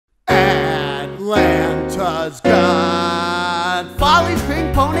Atlanta's got Follies,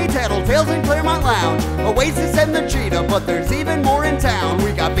 Pink Pony, Tattletales, and Claremont Lounge, Oasis and the Cheetah, but there's even more in town.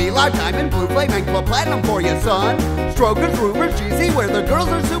 We got V-Live, Diamond, Blue Flame, and Club Platinum for you, son. Strokers, Rumors, GZ, where the girls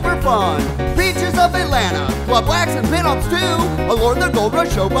are super fun. Beaches of Atlanta, Club Wax and Pinups too. Allure, the Gold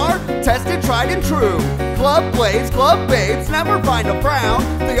Rush Show Bar, tested, tried, and true. Club Blaze, Club Babes, never find a frown.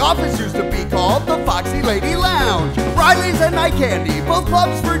 The office used to be called the Foxy Lady Lounge. Riley's and Night Candy, both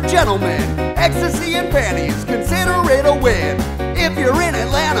clubs for gentlemen. Ecstasy and panties, consider it a win. If you're in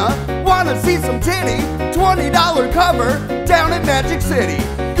Atlanta, wanna see some titty, $20 cover down in Magic City.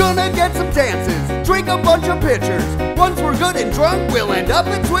 Gonna get some dances, drink a bunch of pitchers. Once we're good and drunk, we'll end up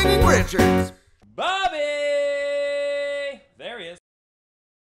at Swinging Richards. Bobby!